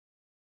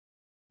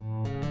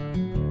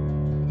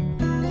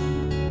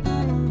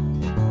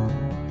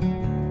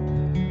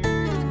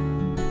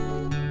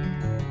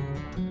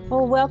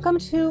welcome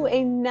to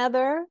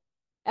another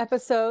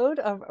episode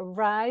of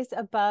Rise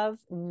Above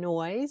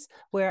Noise,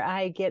 where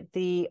I get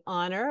the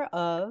honor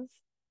of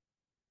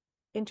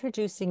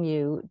introducing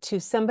you to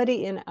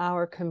somebody in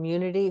our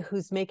community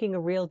who's making a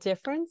real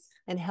difference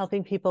and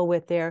helping people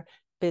with their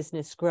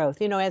business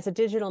growth. You know, as a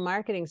digital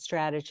marketing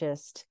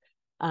strategist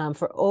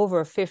for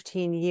over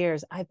 15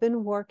 years, I've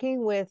been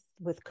working with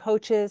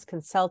coaches,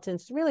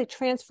 consultants, really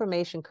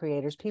transformation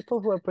creators,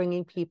 people who are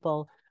bringing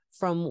people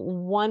from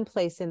one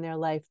place in their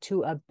life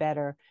to a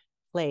better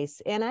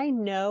place. And I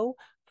know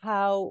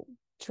how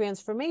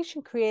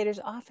transformation creators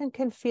often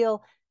can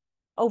feel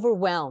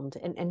overwhelmed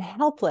and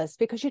helpless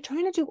because you're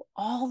trying to do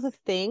all the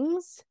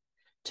things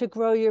to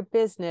grow your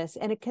business,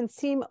 and it can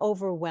seem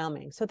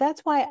overwhelming. So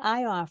that's why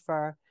I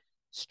offer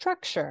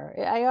structure.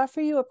 I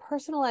offer you a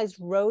personalized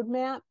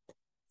roadmap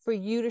for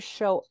you to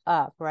show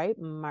up, right?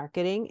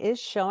 Marketing is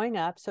showing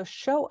up. So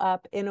show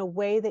up in a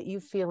way that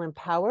you feel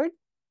empowered,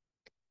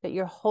 that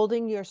you're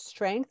holding your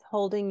strength,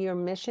 holding your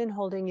mission,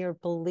 holding your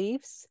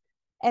beliefs,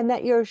 and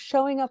that you're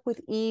showing up with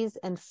ease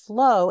and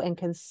flow and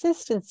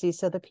consistency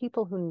so the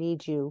people who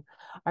need you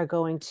are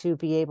going to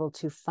be able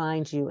to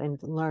find you and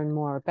learn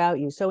more about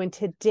you. So in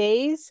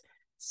today's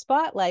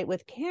spotlight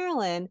with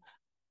Carolyn,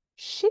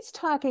 she's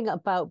talking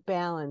about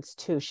balance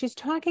too. She's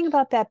talking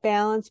about that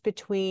balance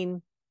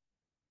between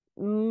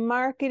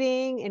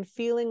marketing and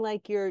feeling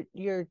like you're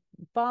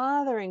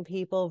bothering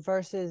people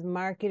versus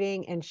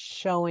marketing and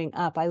showing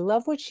up. I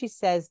love what she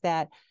says,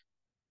 that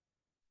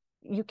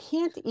you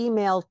can't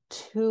email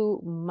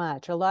too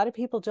much. A lot of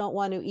people don't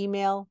want to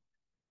email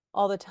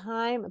all the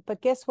time,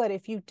 but guess what?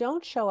 If you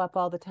don't show up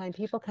all the time,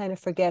 people kind of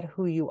forget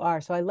who you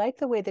are. So I like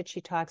the way that she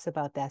talks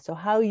about that. So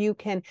how you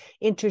can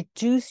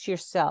introduce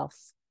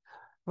yourself,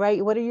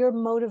 right? What are your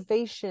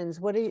motivations?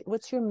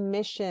 What's your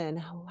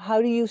mission? How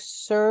do you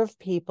serve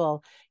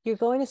people? You're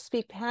going to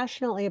speak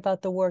passionately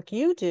about the work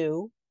you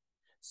do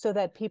so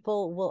that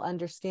people will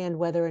understand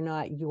whether or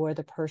not you're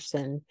the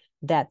person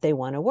that they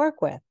want to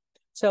work with.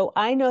 So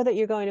I know that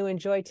you're going to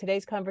enjoy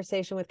today's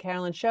conversation with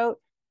Carolyn Choate.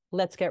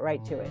 Let's get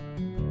right to it.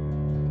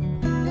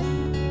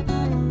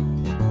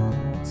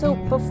 So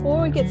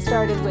before we get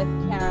started with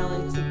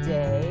Carolyn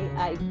today,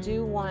 I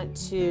do want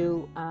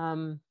to,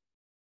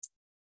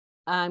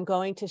 I'm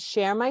going to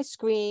share my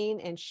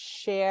screen and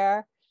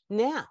share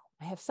now.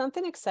 I have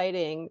something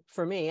exciting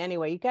for me.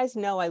 Anyway, you guys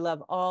know I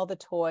love all the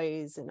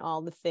toys and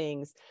all the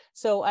things.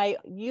 So I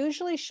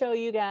usually show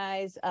you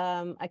guys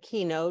a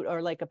keynote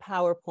or like a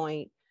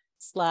PowerPoint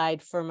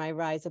slide for my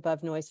Rise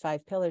Above Noise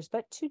 5 pillars.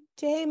 But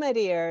today, my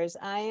dears,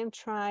 I am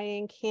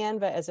trying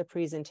Canva as a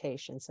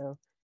presentation. So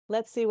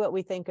let's see what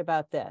we think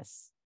about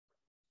this.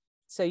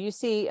 So you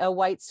see a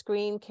white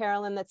screen,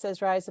 Carolyn, that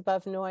says Rise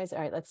Above Noise.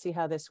 All right, let's see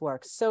how this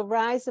works. So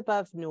Rise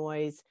Above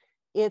Noise,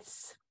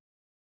 it's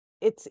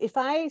if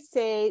I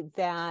say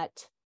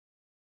that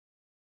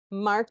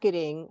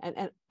marketing,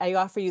 and I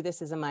offer you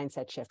this as a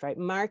mindset shift, right?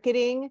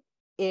 Marketing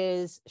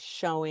is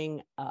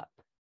showing up.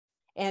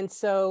 And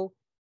so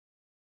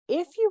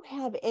if you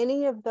have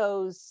any of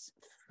those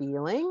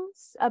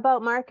feelings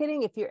about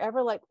marketing, if you're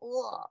ever like,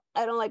 oh,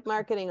 I don't like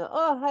marketing,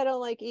 oh, I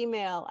don't like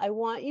email, I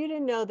want you to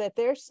know that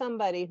there's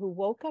somebody who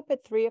woke up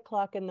at 3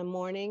 o'clock in the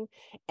morning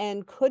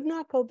and could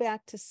not go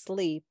back to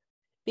sleep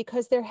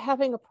because they're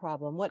having a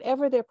problem.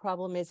 Whatever their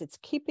problem is, it's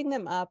keeping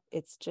them up.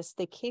 It's just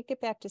they can't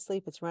get back to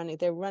sleep.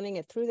 They're running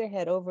it through their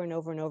head over and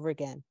over and over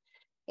again.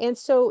 And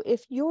so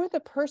if you're the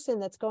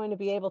person that's going to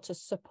be able to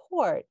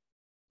support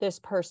this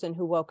person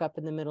who woke up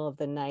in the middle of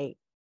the night,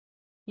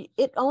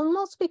 it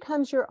almost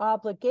becomes your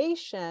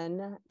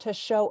obligation to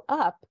show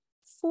up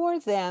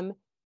for them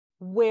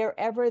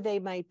wherever they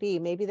might be.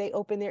 Maybe they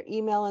open their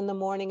email in the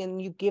morning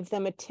and you give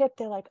them a tip.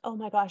 They're like, oh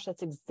my gosh,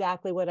 that's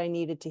exactly what I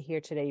needed to hear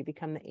today. You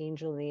become the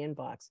angel in the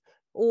inbox.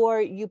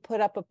 Or you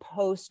put up a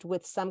post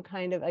with some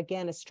kind of,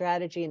 again, a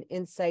strategy and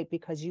insight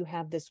because you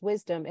have this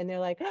wisdom. And they're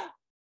like, oh,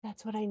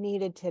 that's what I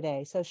needed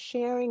today. So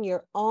sharing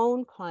your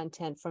own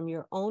content from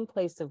your own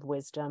place of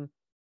wisdom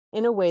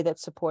in a way that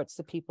supports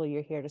the people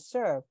you're here to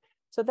serve.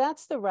 So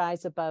that's the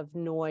Rise Above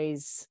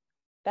Noise.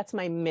 That's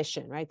my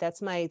mission, right?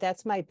 That's my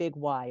big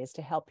why, is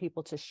to help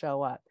people to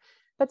show up.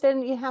 But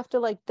then you have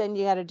to then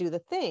you got to do the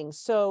things.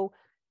 So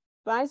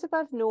Rise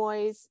Above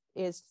Noise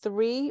is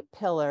 3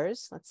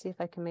 pillars. Let's see if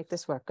I can make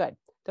this work. Good.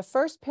 The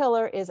first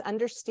pillar is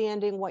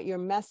understanding what your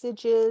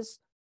message is.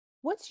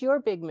 What's your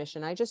big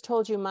mission? I just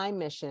told you my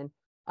mission.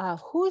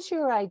 Who's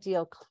your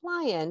ideal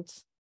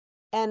client?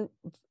 And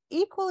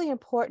equally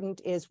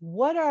important is,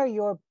 what are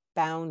your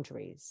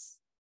boundaries?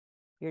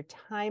 Your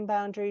time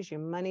boundaries, your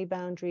money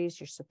boundaries,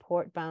 your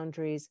support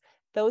boundaries.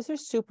 Those are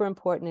super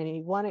important, and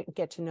you want to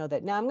get to know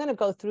that. Now, I'm going to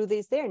go through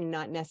these. They're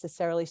not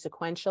necessarily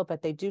sequential,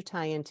 but they do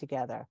tie in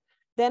together.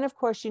 Then, of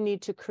course, you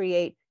need to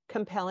create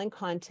compelling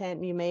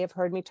content. You may have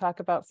heard me talk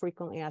about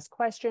frequently asked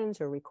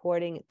questions or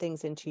recording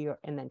things into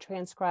and then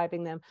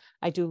transcribing them.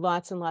 I do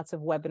lots and lots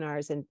of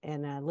webinars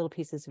and little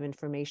pieces of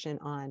information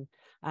on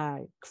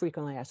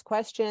frequently asked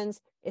questions.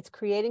 It's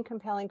creating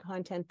compelling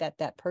content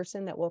that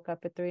person that woke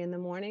up at 3 in the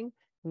morning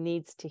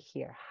needs to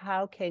hear.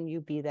 How can you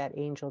be that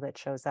angel that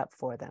shows up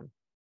for them?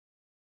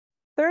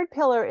 third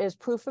pillar is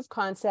proof of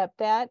concept.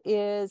 That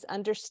is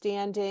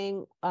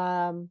understanding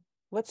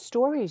what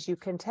stories you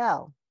can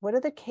tell. What are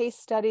the case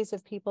studies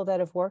of people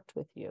that have worked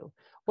with you?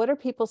 What are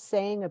people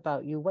saying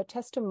about you? What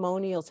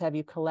testimonials have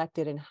you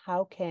collected, and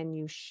how can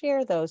you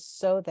share those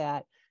so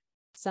that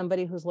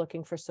somebody who's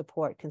looking for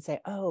support can say,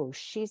 oh,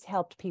 she's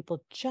helped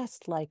people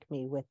just like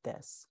me with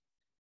this.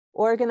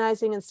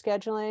 Organizing and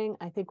scheduling,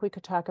 I think we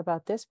could talk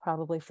about this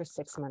probably for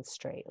 6 months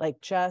straight. Like,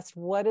 just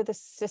what are the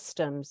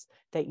systems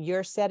that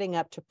you're setting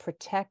up to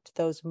protect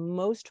those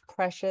most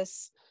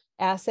precious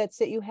assets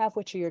that you have,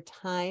 which are your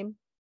time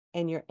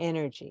and your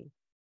energy.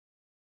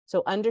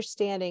 So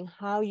understanding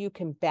how you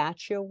can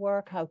batch your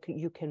work, how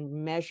you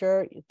can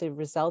measure the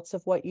results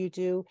of what you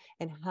do,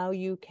 and how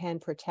you can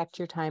protect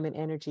your time and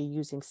energy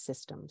using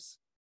systems.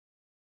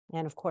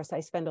 And of course,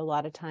 I spend a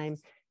lot of time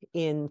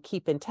in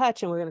keep in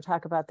touch, and we're going to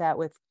talk about that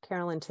with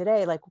Carolyn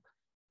today. Like,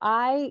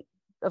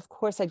 of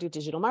course, I do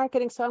digital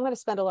marketing, so I'm going to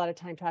spend a lot of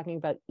time talking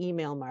about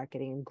email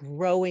marketing and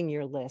growing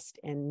your list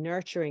and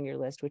nurturing your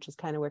list, which is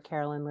kind of where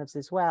Carolyn lives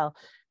as well.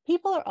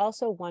 People are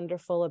also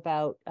wonderful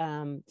about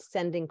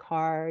sending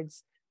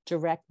cards,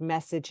 direct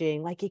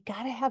messaging. Like, you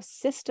got to have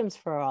systems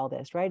for all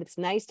this, right? It's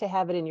nice to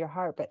have it in your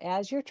heart, but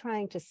as you're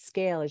trying to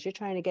scale, as you're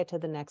trying to get to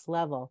the next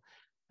level,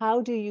 how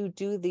do you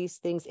do these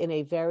things in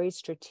a very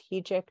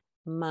strategic,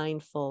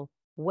 mindful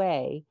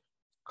way?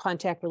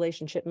 Contact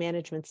relationship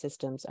management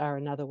systems are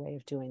another way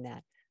of doing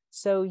that.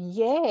 So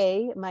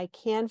yay, my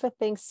Canva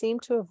things seem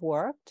to have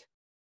worked.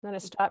 I'm going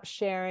to stop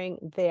sharing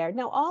there.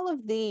 Now, all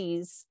of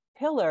these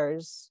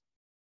pillars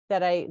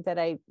that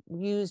I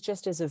use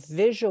just as a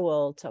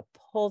visual to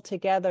pull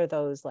together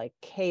those like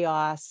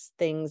chaos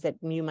things that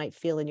you might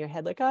feel in your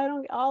head, like,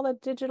 all the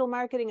digital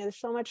marketing, there's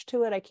so much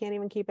to it, I can't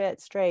even keep it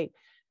straight.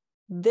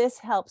 This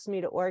helps me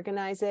to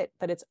organize it,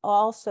 but it's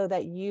also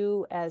that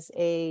you as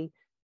a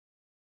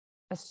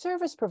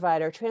service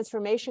provider,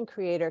 transformation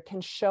creator,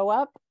 can show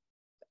up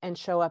in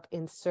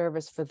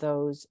service for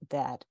those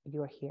that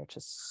you're here to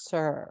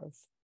serve.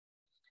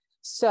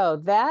 So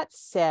that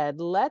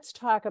said, let's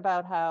talk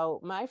about how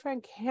my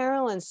friend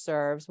Carolyn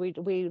serves.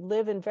 We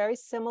live in very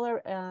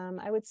similar,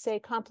 I would say,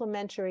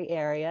 complementary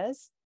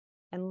areas.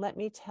 And let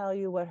me tell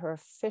you what her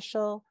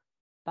official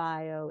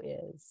bio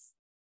is.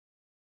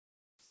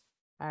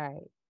 All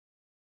right.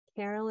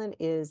 Carolyn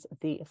is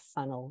the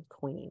funnel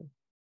queen.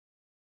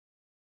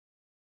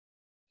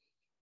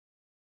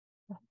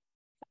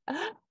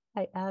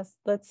 I asked,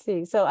 let's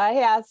see. So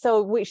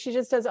she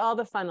just does all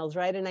the funnels,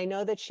 right? And I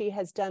know that she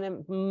has done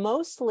it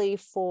mostly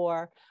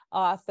for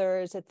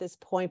authors at this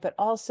point, but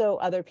also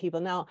other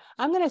people. Now,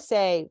 I'm going to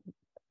say,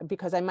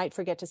 because I might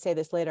forget to say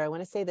this later, I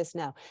want to say this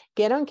now.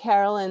 Get on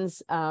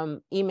Carolyn's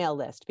email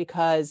list,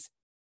 because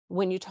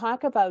when you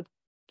talk about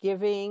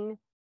giving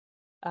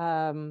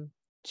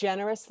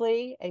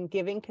generously and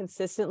giving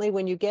consistently,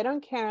 when you get on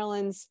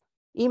Carolyn's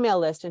email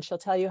list, and she'll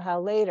tell you how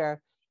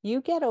later, you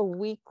get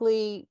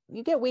weekly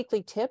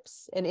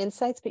tips and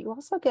insights, but you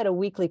also get a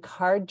weekly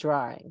card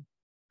drawing,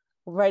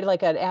 right?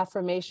 Like an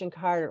affirmation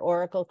card, an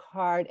oracle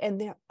card.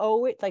 And they're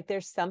always like,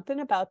 there's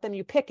something about them.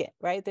 You pick it,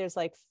 right? There's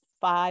like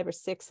 5 or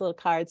 6 little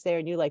cards there,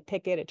 and you like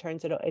pick it. It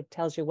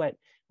tells you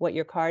what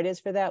your card is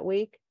for that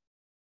week.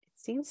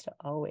 It seems to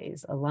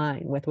always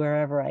align with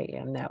wherever I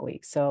am that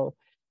week. So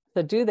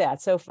do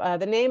that. So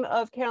the name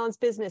of Carolyn's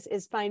business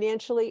is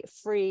Financially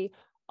Free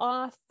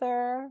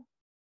Author.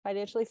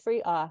 Financially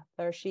Free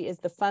Author. She is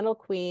the funnel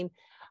queen.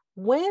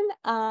 When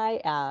I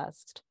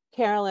asked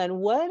Carolyn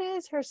what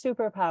is her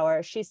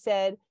superpower, she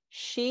said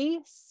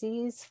she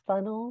sees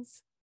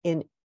funnels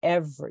in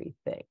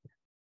everything.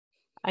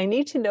 I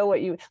need to know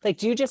what you like.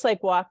 Do you just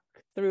like walk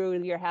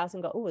through your house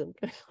and go, oh,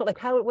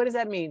 like what does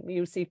that mean?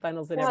 You see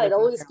funnels in everything? It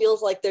always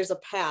feels like there's a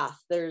path.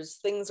 There's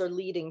things are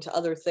leading to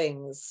other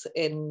things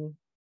in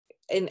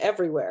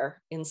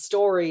everywhere, in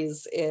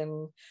stories,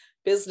 in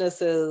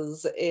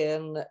businesses,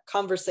 in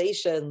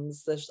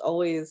conversations. There's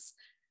always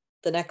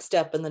the next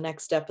step and the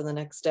next step and the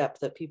next step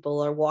that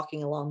people are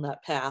walking along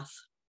that path.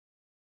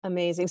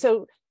 Amazing.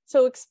 So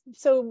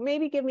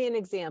maybe give me an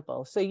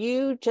example. So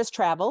you just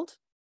traveled.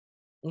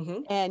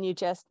 Mm-hmm. And you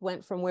just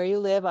went from where you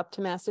live up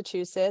to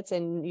Massachusetts,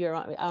 and you're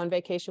on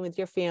vacation with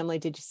your family.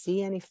 Did you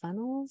see any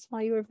funnels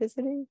while you were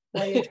visiting,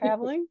 while you're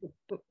traveling?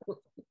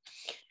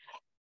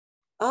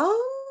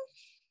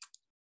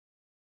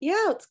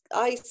 Yeah,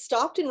 I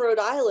stopped in Rhode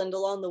Island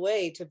along the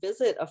way to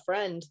visit a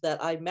friend that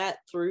I met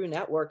through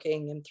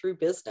networking and through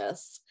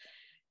business.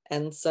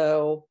 And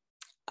so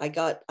I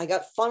got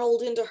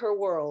funneled into her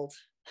world.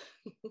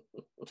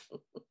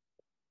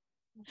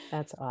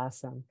 That's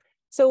awesome.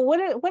 So what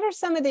are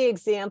some of the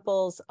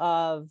examples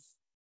of,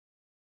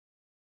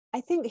 I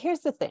think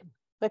here's the thing,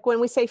 like when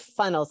we say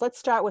funnels, let's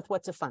start with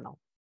what's a funnel.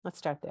 Let's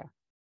start there.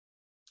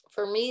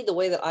 For me, the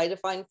way that I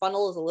define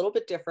funnel is a little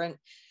bit different.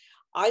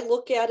 I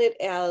look at it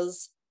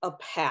as a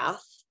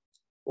path,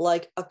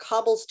 like a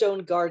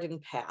cobblestone garden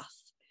path.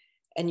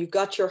 And you've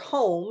got your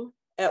home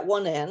at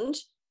one end,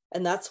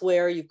 and that's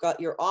where you've got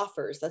your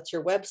offers. That's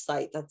your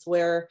website. That's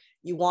where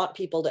you want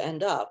people to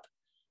end up.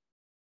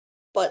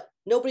 But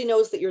nobody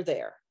knows that you're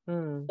there.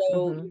 So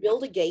you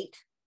build a gate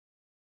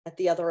at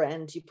the other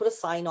end, you put a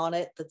sign on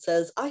it that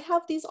says, I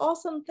have these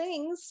awesome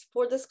things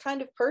for this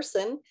kind of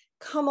person.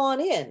 Come on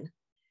in.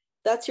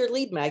 That's your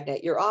lead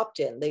magnet, your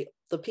opt-in.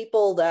 The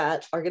people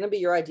that are going to be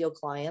your ideal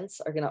clients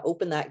are going to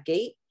open that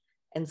gate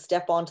and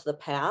step onto the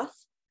path,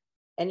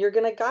 and you're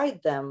going to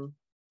guide them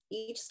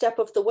each step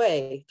of the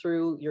way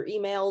through your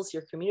emails,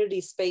 your community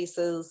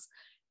spaces.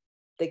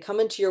 They come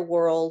into your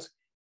world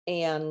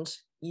and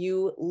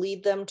you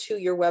lead them to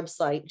your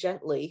website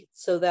gently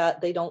so that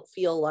they don't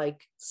feel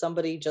like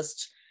somebody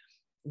just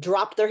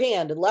dropped their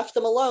hand and left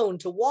them alone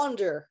to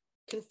wander,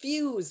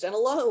 confused and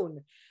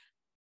alone.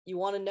 You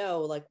want to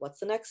know, like, what's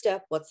the next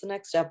step? What's the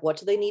next step? What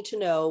do they need to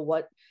know?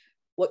 What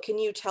can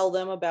you tell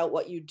them about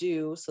what you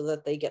do so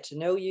that they get to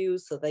know you,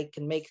 so they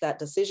can make that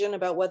decision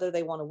about whether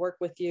they want to work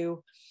with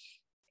you,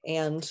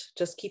 and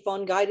just keep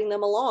on guiding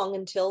them along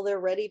until they're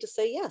ready to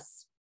say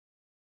yes.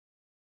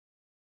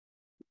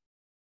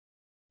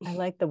 I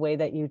like the way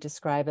that you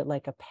describe it,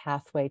 like a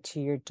pathway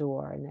to your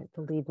door, and that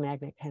the lead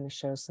magnet kind of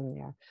shows them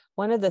there.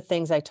 One of the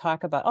things I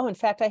talk about, in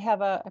fact, I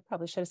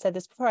probably should have said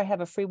this before, I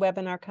have a free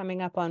webinar coming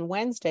up on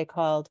Wednesday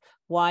called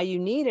Why You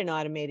Need an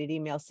Automated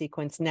Email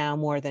Sequence Now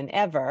More Than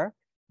Ever,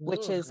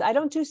 which is, I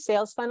don't do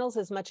sales funnels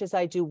as much as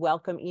I do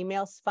welcome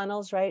emails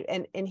funnels, right?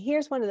 And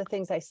here's one of the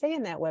things I say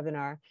in that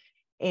webinar,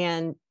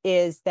 and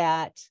is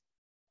that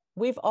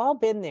we've all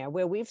been there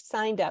where we've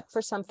signed up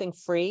for something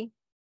free,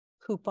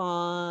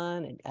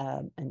 coupon,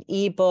 an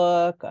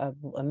ebook,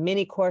 a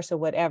mini course or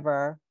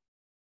whatever,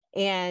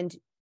 and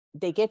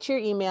they get your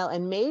email,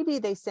 and maybe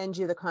they send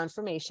you the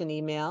confirmation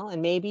email,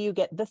 and maybe you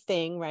get the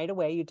thing right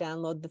away, you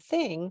download the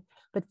thing,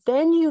 but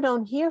then you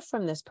don't hear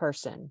from this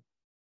person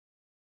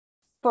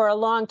for a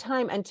long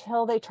time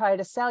until they try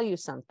to sell you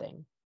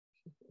something.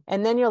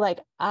 And then you're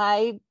like,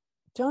 I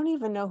don't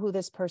even know who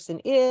this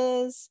person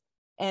is,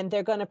 and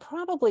they're going to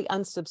probably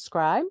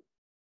unsubscribe.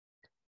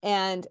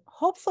 And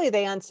hopefully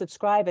they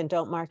unsubscribe and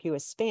don't mark you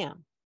as spam,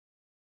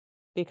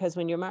 because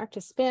when you're marked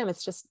as spam,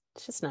 it's just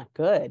not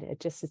good.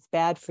 It's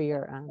bad for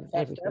your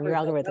everything, your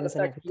algorithms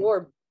and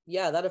everything.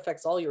 That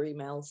affects all your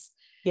emails.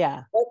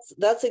 Yeah,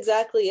 that's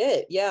exactly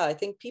it. Yeah, I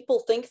think people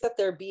think that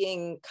they're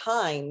being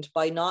kind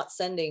by not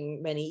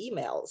sending many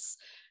emails.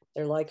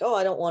 They're like, oh,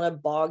 I don't want to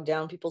bog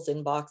down people's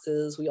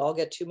inboxes. We all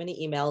get too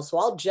many emails, so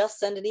I'll just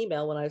send an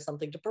email when I have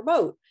something to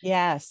promote.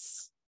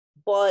 yes.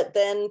 But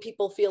then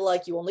people feel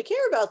like you only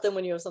care about them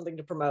when you have something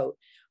to promote.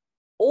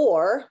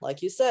 Or,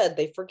 like you said,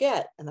 they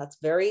forget. And that's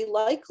very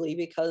likely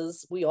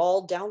because we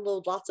all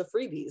download lots of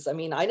freebies. I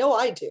mean, I know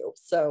I do.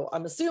 So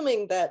I'm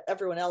assuming that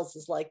everyone else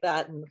is like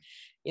that. And,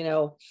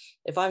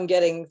 if I'm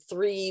getting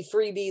 3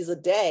 freebies a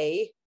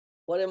day,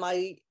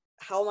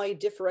 how am I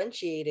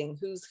differentiating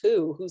who's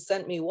who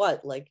sent me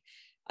what? Like,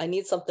 I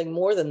need something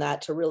more than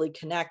that to really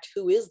connect.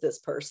 Who is this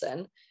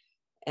person?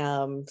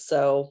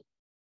 So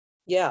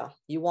yeah,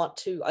 you want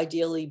to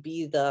ideally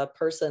be the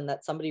person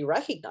that somebody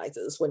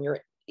recognizes when your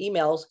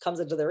email comes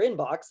into their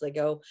inbox. They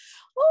go,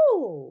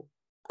 oh,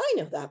 I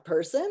know that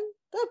person.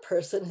 That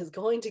person is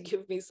going to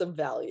give me some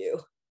value.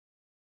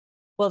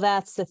 Well,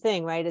 that's the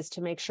thing, right? Is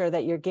to make sure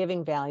that you're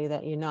giving value,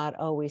 that you're not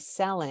always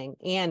selling.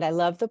 And I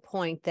love the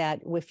point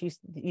that if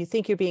you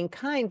think you're being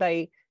kind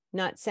by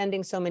not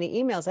sending so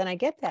many emails, and I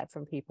get that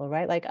from people,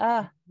 right? Like,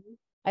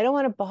 I don't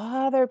want to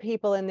bother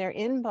people in their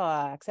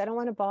inbox. I don't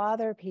want to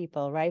bother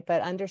people, right?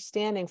 But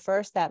understanding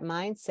first that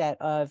mindset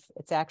of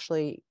it's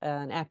actually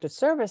an act of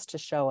service to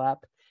show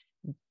up.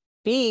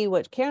 B,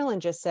 what Carolyn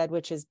just said,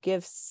 which is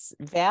gives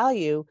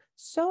value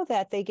so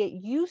that they get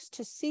used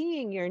to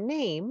seeing your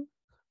name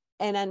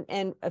and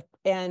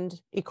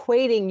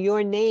equating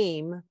your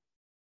name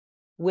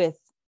with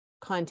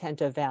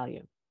content of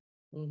value.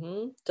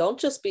 Don't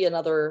just be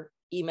another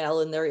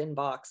email in their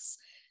inbox.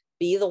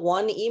 Be the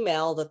one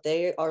email that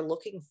they are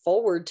looking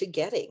forward to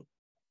getting.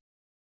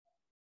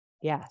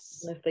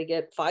 Yes. And if they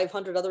get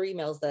 500 other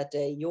emails that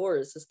day,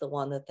 yours is the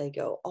one that they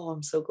go, oh,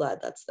 I'm so glad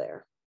that's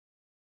there.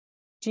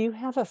 Do you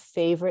have a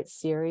favorite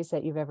series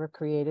that you've ever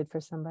created for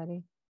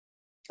somebody?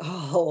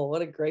 Oh,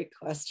 what a great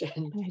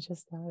question. I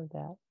just thought of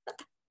that.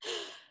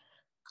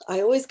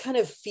 I always kind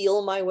of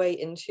feel my way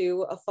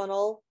into a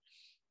funnel.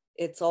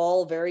 It's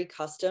all very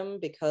custom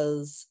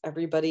because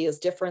everybody is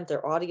different.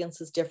 Their audience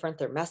is different.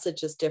 Their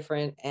message is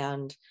different.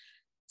 And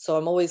so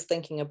I'm always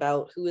thinking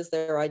about who is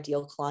their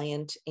ideal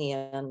client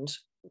and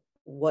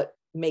what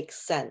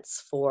makes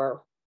sense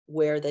for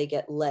where they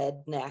get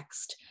led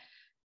next.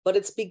 But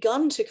it's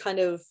begun to kind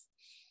of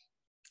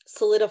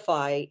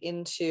solidify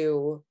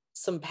into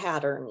some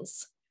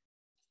patterns.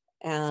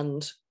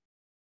 And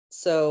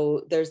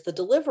so there's the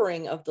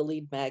delivering of the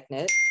lead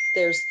magnet.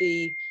 There's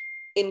the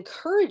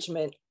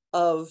encouragement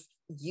of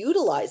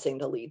utilizing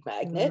the lead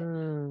magnet,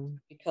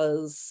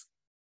 because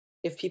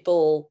if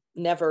people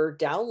never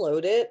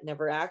download it,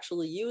 never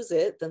actually use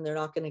it, then they're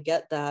not going to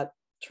get that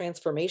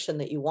transformation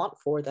that you want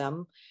for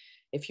them.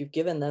 If you've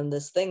given them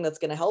this thing that's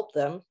going to help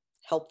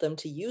them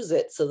to use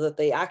it so that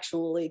they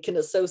actually can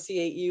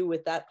associate you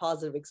with that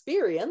positive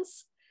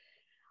experience.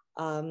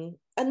 And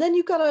then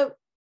you've got to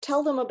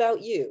tell them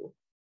about you.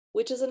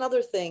 which is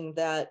another thing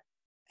that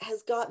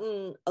has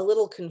gotten a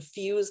little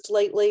confused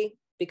lately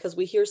because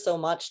we hear so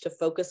much to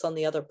focus on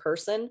the other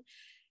person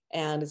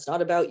and it's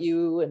not about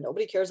you and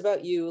nobody cares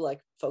about you, like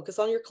focus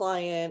on your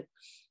client.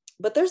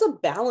 But there's a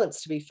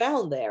balance to be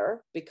found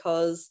there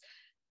because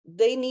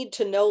they need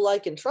to know,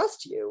 like, and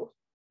trust you.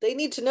 They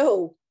need to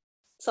know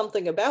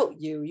something about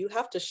you. You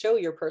have to show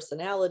your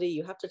personality.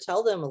 You have to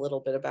tell them a little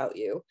bit about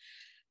you.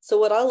 So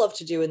what I love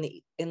to do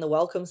in the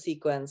welcome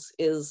sequence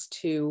is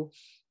to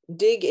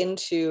dig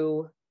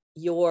into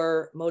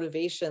your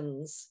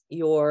motivations,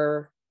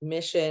 your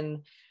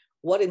mission,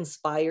 what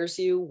inspires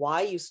you,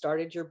 why you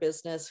started your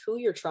business, who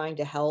you're trying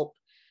to help.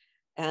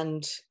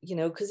 And,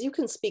 because you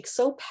can speak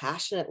so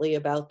passionately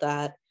about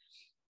that,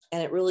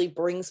 and it really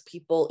brings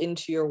people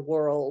into your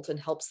world and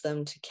helps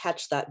them to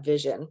catch that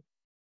vision.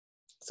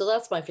 So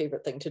that's my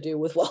favorite thing to do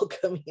with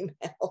welcome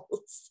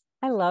emails.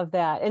 I love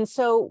that. And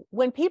so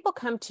when people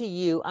come to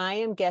you, I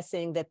am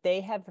guessing that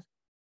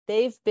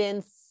they've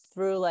been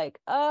through like,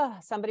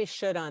 somebody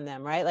should on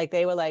them, right? Like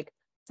they were like,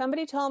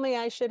 somebody told me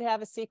I should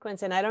have a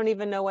sequence and I don't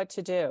even know what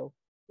to do.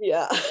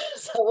 Yeah.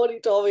 Somebody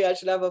told me I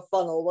should have a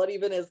funnel. What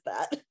even is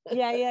that?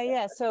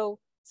 Yeah. So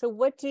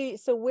where do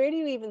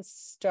you even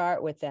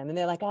start with them? And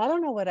they're like, I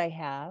don't know what I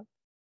have.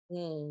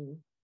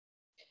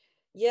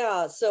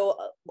 Yeah. So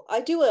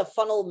I do a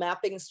funnel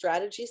mapping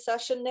strategy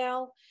session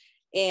now.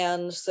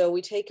 And so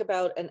we take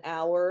about an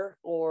hour,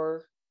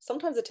 or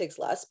sometimes it takes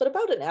less, but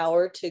about an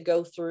hour to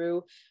go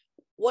through,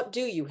 what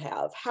do you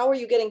have? How are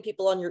you getting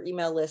people on your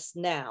email list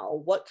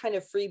now? What kind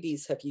of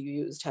freebies have you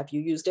used? Have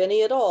you used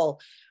any at all?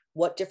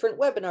 What different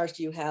webinars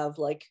do you have?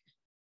 Like,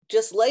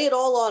 just lay it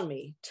all on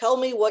me. Tell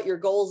me what your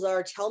goals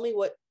are. Tell me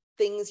what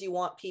things you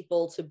want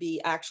people to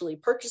be actually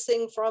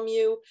purchasing from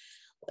you.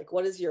 Like,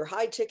 what is your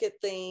high ticket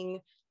thing?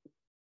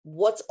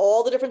 What's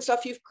all the different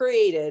stuff you've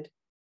created?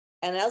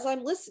 And as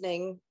I'm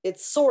listening,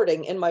 it's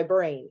sorting in my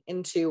brain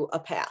into a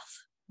path.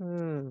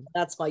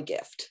 That's my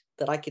gift,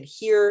 that I can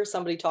hear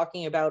somebody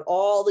talking about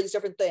all these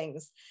different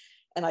things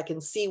and I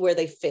can see where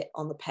they fit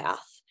on the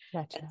path.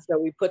 Gotcha. And so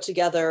we put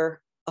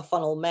together a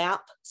funnel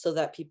map so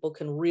that people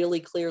can really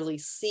clearly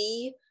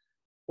see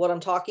what I'm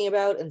talking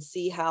about and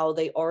see how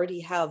they already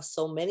have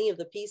so many of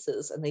the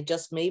pieces and they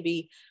just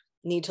maybe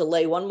need to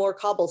lay one more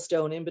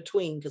cobblestone in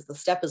between because the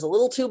step is a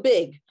little too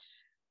big.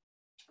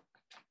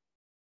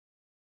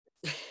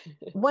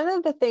 One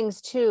of the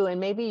things too, and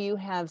maybe you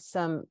have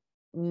some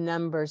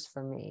numbers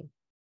for me,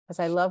 because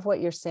I love what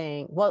you're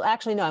saying. Well,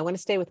 actually, no, I want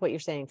to stay with what you're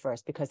saying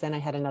first, because then I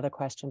had another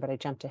question, but I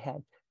jumped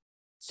ahead.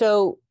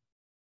 So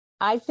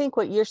I think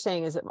what you're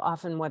saying is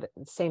often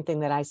same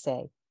thing that I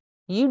say.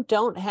 You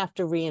don't have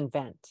to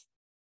reinvent.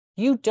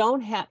 You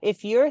don't have,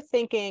 if you're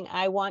thinking,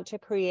 I want to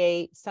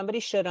create, somebody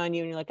should on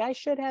you, and you're like, I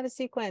should have a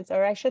sequence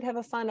or I should have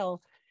a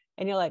funnel.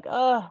 And you're like,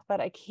 oh, but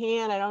I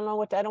can't, I don't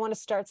know I don't want to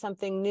start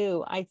something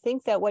new. I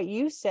think that what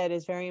you said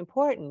is very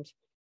important,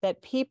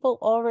 that people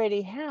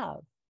already have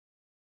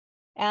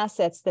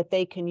assets that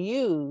they can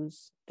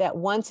use, that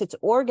once it's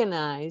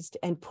organized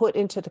and put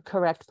into the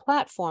correct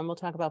platform, we'll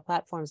talk about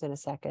platforms in a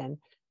second,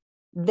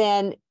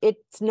 then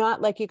it's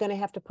not like you're going to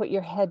have to put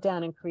your head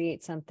down and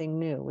create something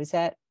new. Is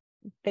that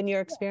been your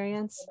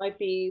experience? There might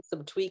be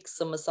some tweaks,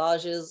 some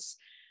massages,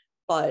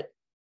 but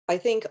I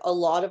think a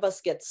lot of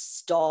us get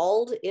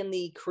stalled in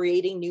the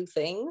creating new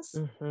things.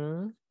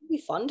 Mm-hmm. It'd be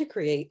fun to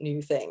create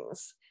new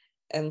things.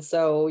 And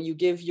so you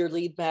give your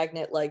lead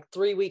magnet like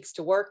 3 weeks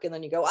to work and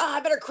then you go,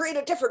 I better create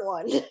a different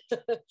one.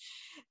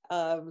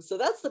 So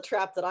that's the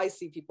trap that I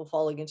see people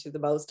falling into the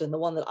most. And the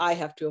one that I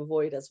have to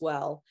avoid as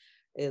well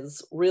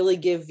is really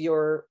give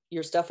your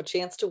stuff a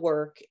chance to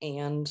work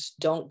and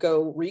don't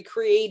go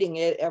recreating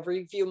it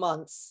every few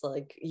months.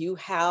 Like, you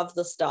have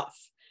the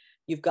stuff,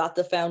 you've got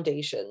the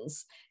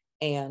foundations,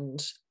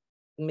 and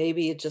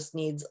maybe it just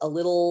needs a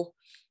little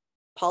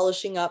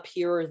polishing up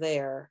here or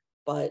there,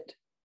 but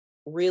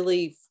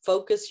really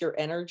focus your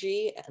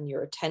energy and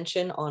your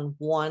attention on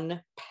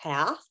one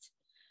path.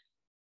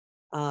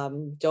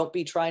 Don't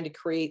be trying to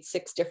create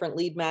 6 different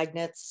lead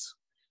magnets.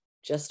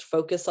 Just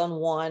focus on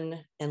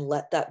one and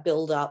let that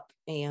build up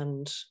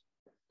and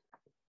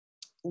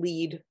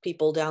lead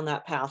people down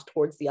that path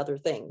towards the other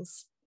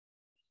things.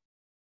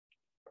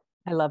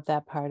 I love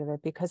that part of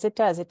it, because it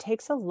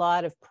takes a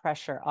lot of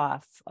pressure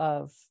off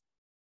of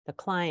the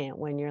client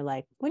when you're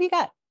like, what do you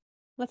got?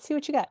 Let's see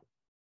what you got.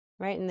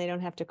 Right. And they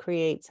don't have to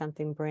create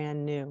something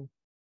brand new.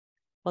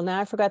 Well,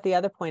 now I forgot the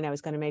other point I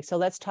was going to make. So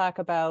let's talk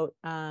about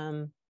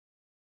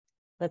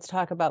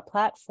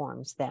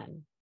platforms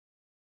then.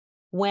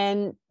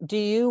 When do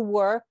you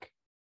work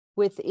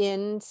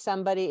within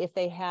somebody, if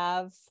they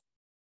have,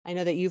 I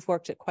know that you've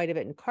worked at quite a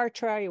bit in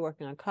Kartra, you're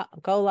working on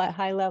Go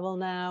high level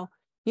now.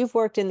 You've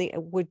worked in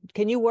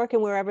can you work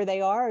in wherever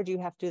they are, or do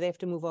they have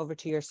to move over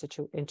to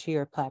into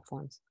your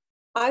platforms?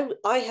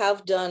 I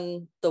have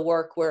done the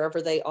work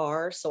wherever they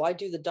are. So I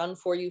do the done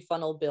for you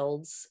funnel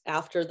builds.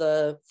 After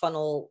the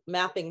funnel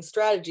mapping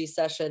strategy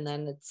session,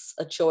 then it's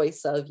a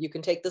choice of, you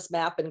can take this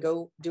map and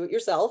go do it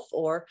yourself,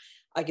 or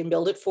I can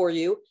build it for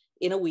you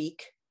in a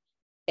week.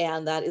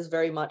 And that is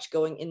very much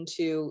going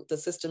into the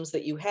systems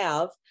that you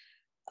have,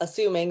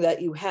 assuming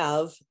that you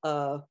have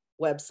a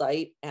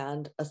website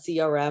and a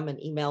CRM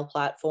and email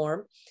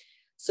platform.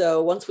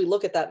 So once we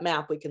look at that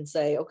map, we can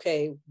say,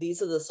 okay,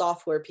 these are the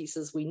software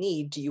pieces we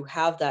need. Do you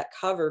have that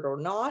covered or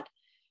not?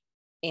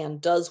 And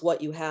does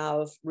what you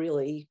have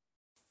really,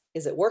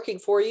 is it working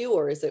for you,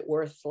 or is it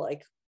worth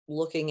like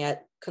looking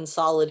at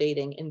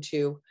consolidating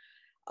into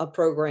a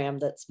program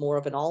that's more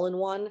of an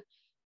all-in-one?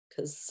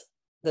 Because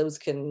those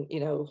can,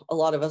 a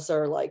lot of us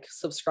are like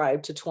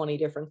subscribed to 20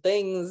 different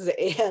things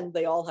and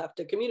they all have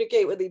to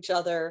communicate with each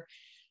other.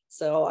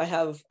 So I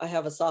have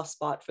a soft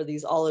spot for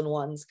these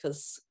all-in-ones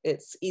because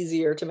it's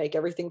easier to make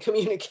everything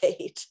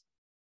communicate.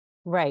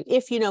 Right.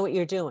 If you know what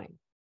you're doing.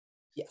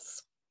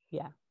 Yes.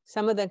 Yeah.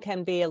 Some of them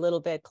can be a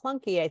little bit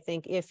clunky, I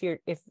think, if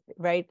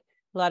right.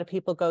 A lot of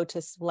people go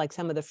to like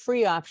some of the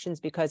free options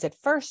because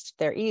at first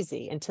they're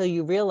easy until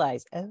you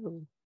realize,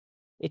 oh,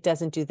 it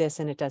doesn't do this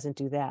and it doesn't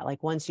do that.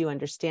 Like once you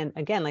understand,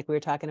 again, like we were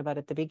talking about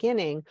at the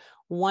beginning,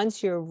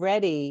 once you're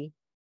ready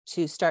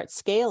to start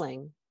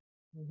scaling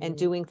and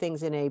doing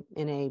things in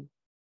a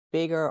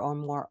bigger or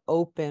more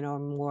open or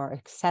more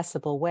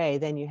accessible way,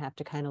 then you have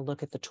to kind of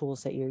look at the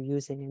tools that you're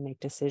using and make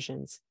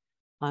decisions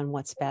on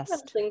what's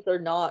best. Things are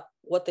not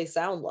what they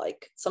sound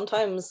like.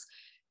 Sometimes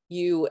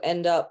you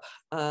end up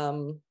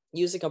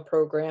using a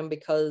program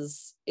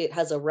because it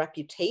has a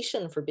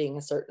reputation for being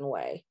a certain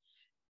way,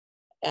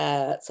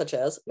 such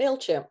as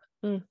MailChimp,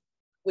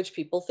 which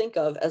people think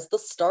of as the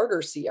starter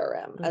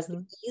CRM, as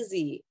the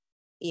easy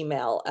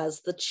email,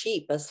 as the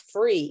cheap, as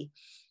free.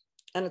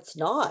 And it's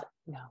not.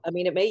 No. I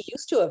mean, it may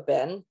used to have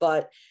been,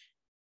 but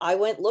I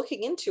went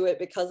looking into it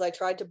because I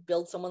tried to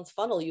build someone's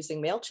funnel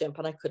using MailChimp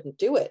and I couldn't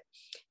do it.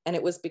 And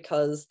it was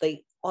because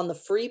on the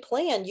free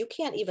plan, you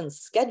can't even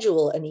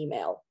schedule an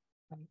email.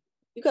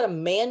 You got to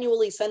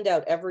manually send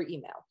out every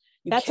email.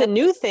 That's a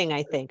new thing,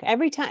 I think.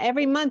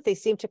 Every month they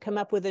seem to come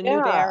up with a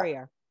new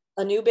barrier.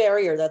 A new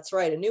barrier, that's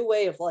right. A new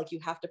way of like, you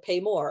have to pay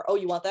more. Oh,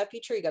 you want that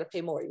feature? You got to pay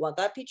more. You want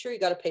that feature? You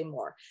got to pay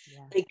more.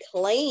 Yeah. They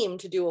claim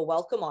to do a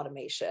welcome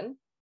automation.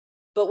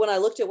 But when I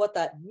looked at what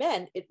that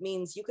meant, it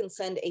means you can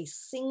send a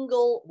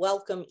single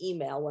welcome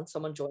email when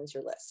someone joins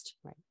your list.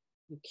 Right.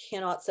 You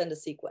cannot send a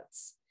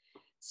sequence.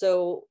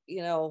 So,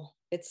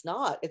 it's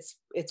not. It's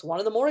one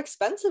of the more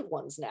expensive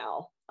ones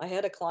now. I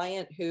had a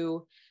client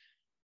who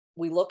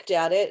we looked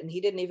at it and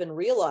he didn't even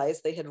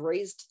realize they had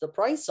raised the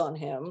price on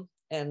him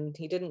and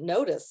he didn't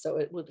notice. So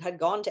it had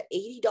gone to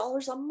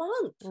 $80 a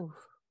month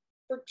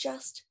for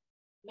just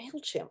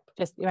MailChimp.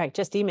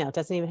 Just email. It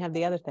doesn't even have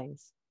the other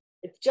things.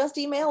 It's just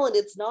email and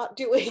it's not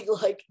doing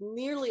like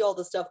nearly all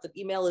the stuff that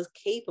email is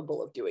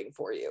capable of doing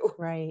for you.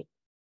 Right.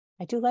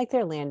 I do like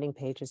their landing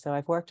pages, though.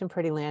 I've worked in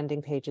pretty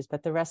landing pages,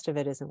 but the rest of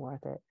it isn't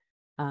worth it.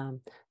 Hey,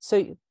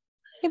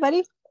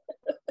 buddy.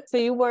 So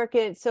you work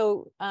it.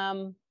 But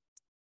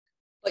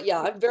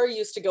yeah, I'm very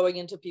used to going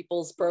into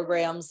people's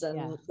programs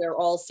and they're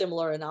all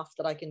similar enough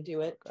that I can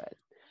do it. Good.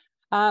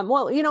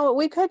 Well,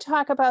 we could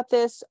talk about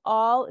this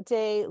all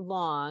day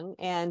long,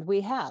 and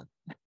we have.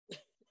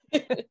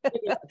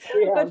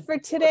 But for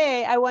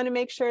today, I want to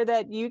make sure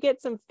that you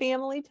get some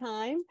family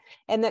time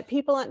and that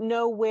people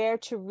know where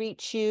to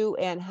reach you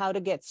and how to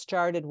get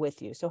started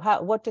with you. So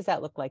what does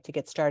that look like to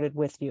get started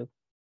with you?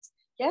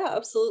 Yeah,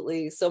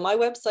 absolutely. So my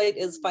website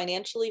is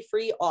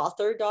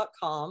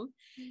financiallyfreeauthor.com.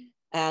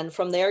 And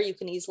from there, you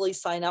can easily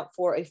sign up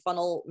for a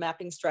funnel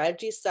mapping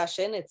strategy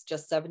session. It's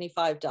just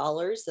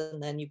 $75.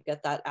 And then you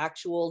get that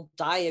actual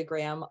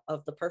diagram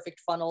of the perfect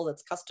funnel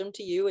that's custom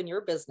to you and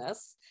your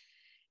business.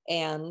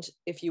 And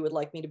if you would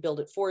like me to build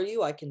it for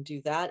you, I can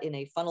do that in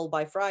a funnel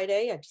by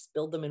Friday. I just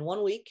build them in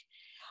 1 week.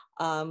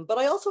 But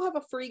I also have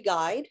a free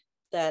guide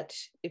that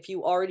if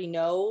you already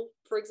know,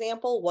 for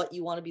example, what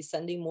you want to be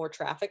sending more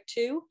traffic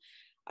to,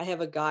 I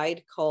have a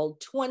guide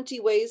called 20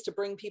 Ways to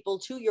Bring People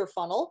to Your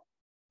Funnel.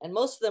 And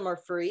most of them are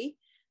free.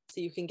 So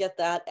you can get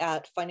that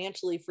at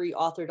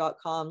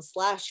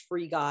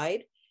financiallyfreeauthor.com/free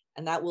guide.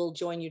 And that will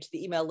join you to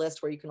the email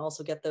list where you can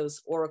also get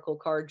those Oracle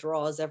card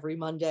draws every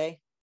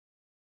Monday.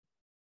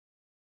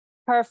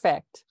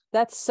 Perfect.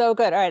 That's so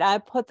good. All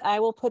right. I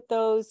will put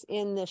those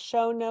in the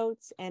show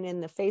notes and in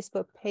the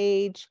Facebook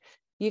page.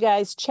 You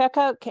guys check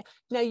out.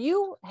 Now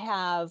you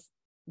have,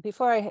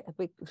 before I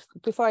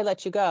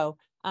let you go,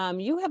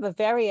 you have a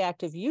very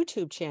active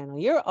YouTube channel.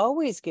 You're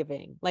always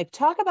giving. Like,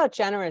 talk about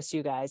generous,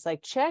 you guys.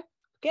 Like, get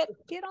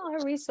all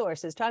her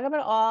resources. Talk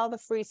about all the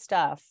free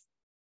stuff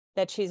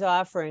that she's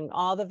offering,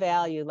 all the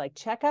value. Like,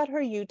 check out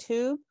her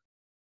YouTube.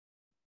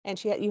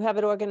 And you have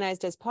it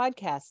organized as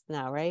podcasts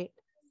now, right?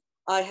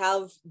 I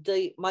have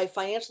my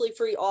Financially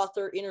Free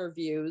Author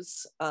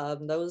interviews.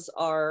 Those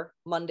are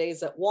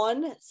Mondays at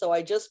 1. So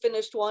I just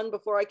finished one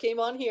before I came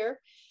on here.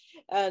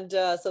 And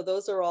so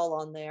those are all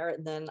on there.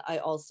 And then I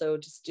also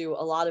just do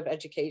a lot of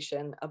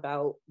education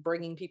about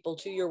bringing people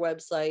to your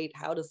website,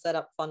 how to set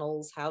up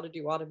funnels, how to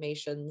do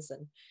automations.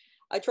 And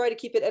I try to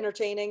keep it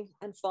entertaining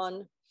and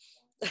fun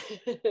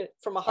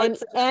from a heart.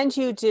 And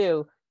you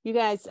do. You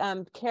guys,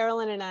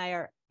 Carolyn and I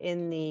are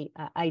in the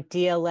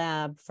Idea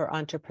Lab for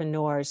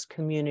Entrepreneurs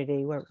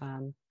community.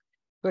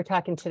 We're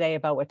talking today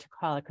about what to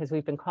call it, because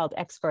we've been called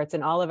experts,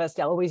 and all of us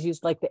always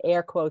use like the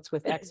air quotes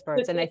with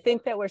experts. And I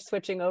think that we're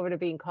switching over to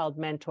being called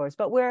mentors,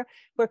 but we're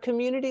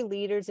community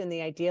leaders in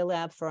the Idea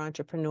Lab for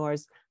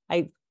Entrepreneurs.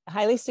 I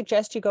highly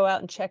suggest you go out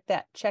and check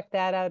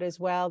that out as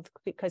well,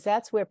 because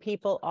that's where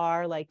people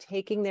are like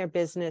taking their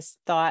business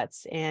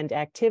thoughts and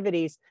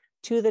activities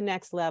to the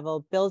next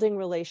level, building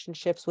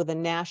relationships with a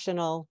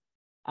national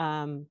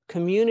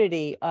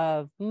community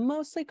of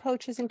mostly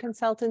coaches and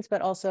consultants,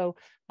 but also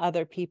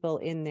other people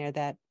in there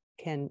that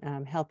can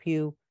help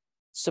you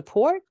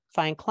support,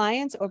 find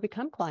clients, or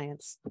become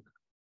clients.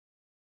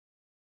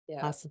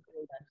 Yeah, awesome.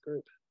 That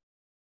group.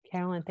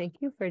 Carolyn, thank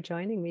you for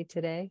joining me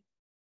today.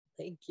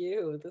 Thank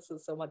you. This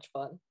is so much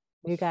fun.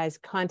 You guys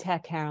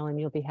contact Carolyn.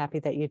 You'll be happy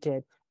that you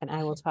did. And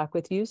I will talk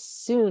with you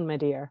soon, my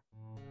dear.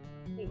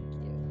 Thank you.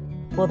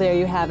 Well, there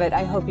you have it.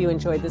 I hope you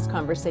enjoyed this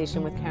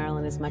conversation with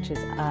Carolyn as much as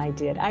I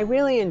did. I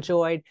really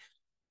enjoyed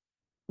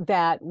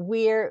that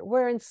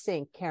we're in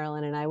sync,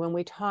 Carolyn and I, when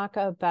we talk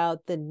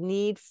about the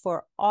need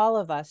for all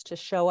of us to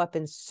show up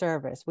in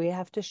service. We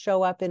have to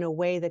show up in a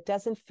way that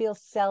doesn't feel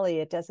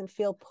selly. It doesn't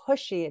feel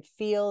pushy. It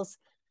feels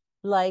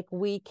like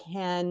we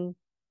can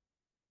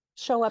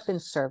show up in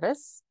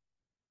service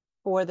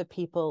for the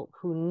people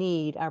who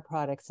need our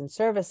products and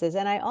services.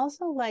 And I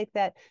also like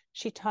that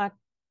she talked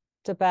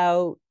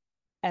about,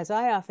 as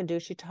I often do,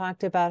 she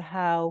talked about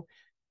how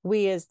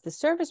we as the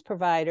service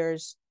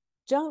providers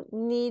don't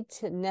need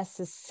to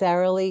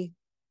necessarily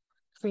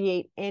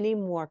create any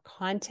more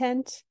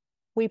content.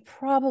 We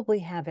probably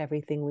have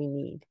everything we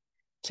need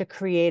to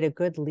create a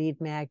good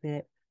lead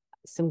magnet,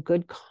 some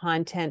good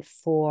content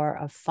for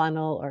a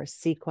funnel or a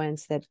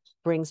sequence that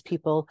brings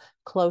people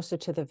closer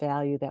to the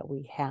value that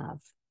we have.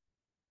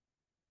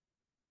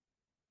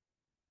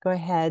 Go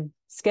ahead,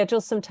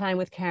 schedule some time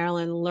with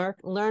Carolyn,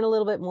 learn a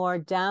little bit more,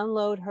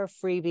 download her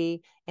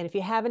freebie. And if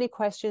you have any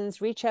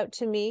questions, reach out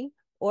to me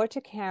or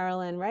to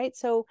Carolyn, right?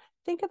 So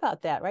think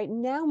about that, right?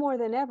 Now more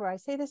than ever, I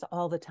say this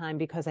all the time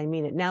because I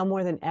mean it, now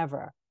more than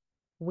ever,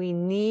 we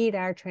need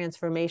our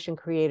transformation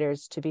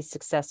creators to be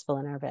successful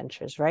in our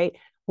ventures, right?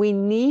 We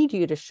need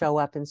you to show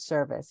up in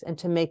service and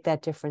to make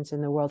that difference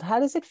in the world. How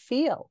does it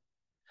feel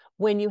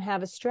when you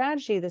have a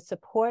strategy that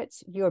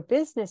supports your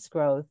business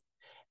growth,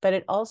 but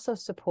it also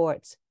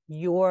supports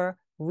your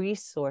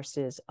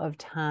resources of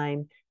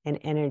time and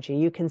energy?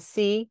 You can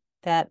see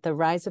that the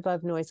Rise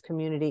Above Noise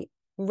community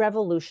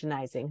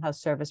revolutionizing how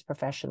service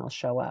professionals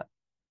show up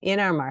in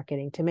our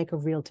marketing to make a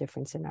real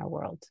difference in our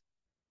world.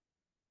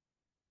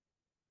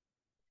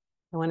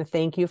 I want to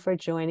thank you for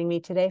joining me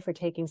today, for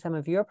taking some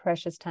of your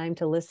precious time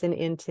to listen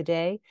in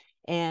today.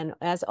 And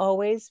as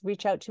always,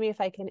 reach out to me if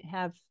I can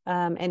have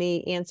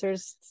any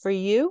answers for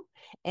you.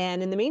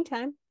 And in the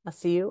meantime, I'll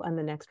see you on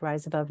the next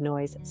Rise Above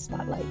Noise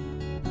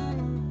Spotlight.